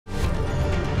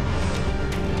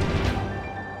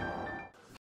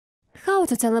How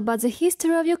to tell about the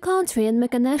history of your country and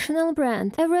make a national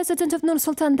brand. A resident of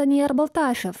Nur-Sultan, Daniyar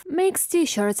Baltashev, makes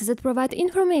t-shirts that provide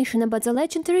information about the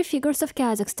legendary figures of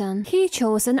Kazakhstan. He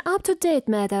chose an up-to-date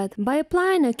method by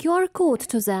applying a QR code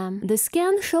to them. The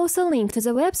scan shows a link to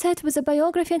the website with a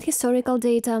biography and historical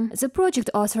data. The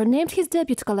project author named his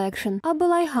debut collection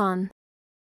Abylai Khan.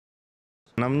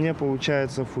 I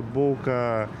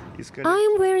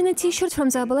am wearing a t-shirt from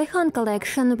the Abylai Khan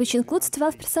collection, which includes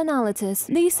 12 personalities.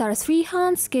 These are three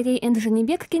Khans: Kerei and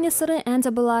Zhanibek, Kenesary and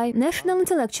Abylai, national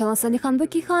intellectuals Alikhan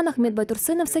Bokeikhan, Akhmet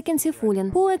Baitursynov, Saken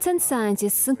Seifullin, poets and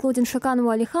scientists including Shokan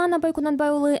Ualikhan, Abai,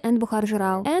 Kunanbaiuly and Bukhar,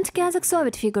 Zhyrau, and Kazakh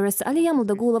Soviet figures Aliya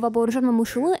Moldagulova, Bauyrzhan,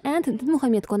 Momyshuly and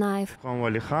Dinmukhamed, Konayev.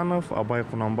 Abai,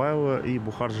 Kunanbaiuly и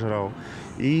Bukhar, Zhyrau.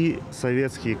 И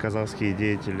советские казахские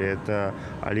деятели – это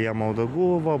Aliya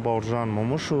Moldagulova, Bauyrzhan,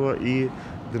 Momyshuly и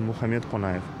Dinmukhamed,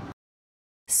 Konayev.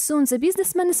 Soon the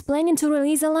businessman is planning to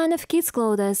release a line of kids'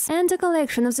 clothes and a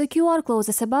collection of the QR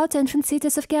clothes about ancient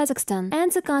cities of Kazakhstan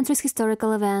and the country's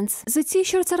historical events. The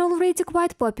t-shirts are already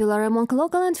quite popular among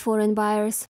local and foreign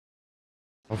buyers.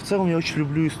 В целом я очень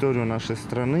люблю историю нашей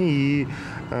страны и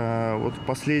вот в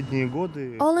последние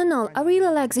годы. All in all, I really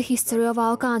like the history of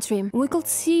our country. We could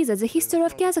see that the history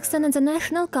of Kazakhstan and the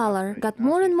national color got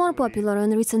more and more popular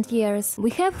in recent years. We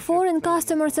have foreign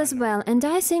customers as well, and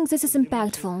I think this is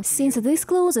impactful, since these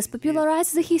clothes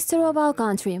popularize the history of our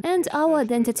country and our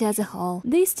identity as a whole.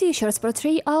 These t-shirts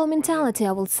portray our mentality,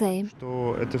 I would say.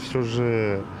 Что это все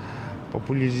же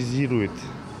популяризирует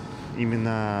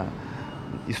именно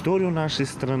историю нашей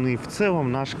страны, в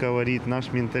целом наш колорит,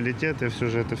 наш менталитет, и все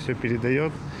же это все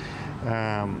передает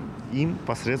им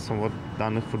посредством вот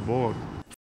данных футболок.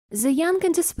 The young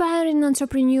and aspiring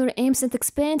entrepreneur aims at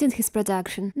expanding his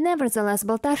production. Nevertheless,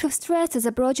 Baltashev stressed that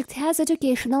the project has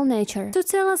educational nature, to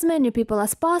tell as many people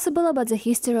as possible about the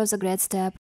history of the great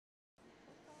steppe.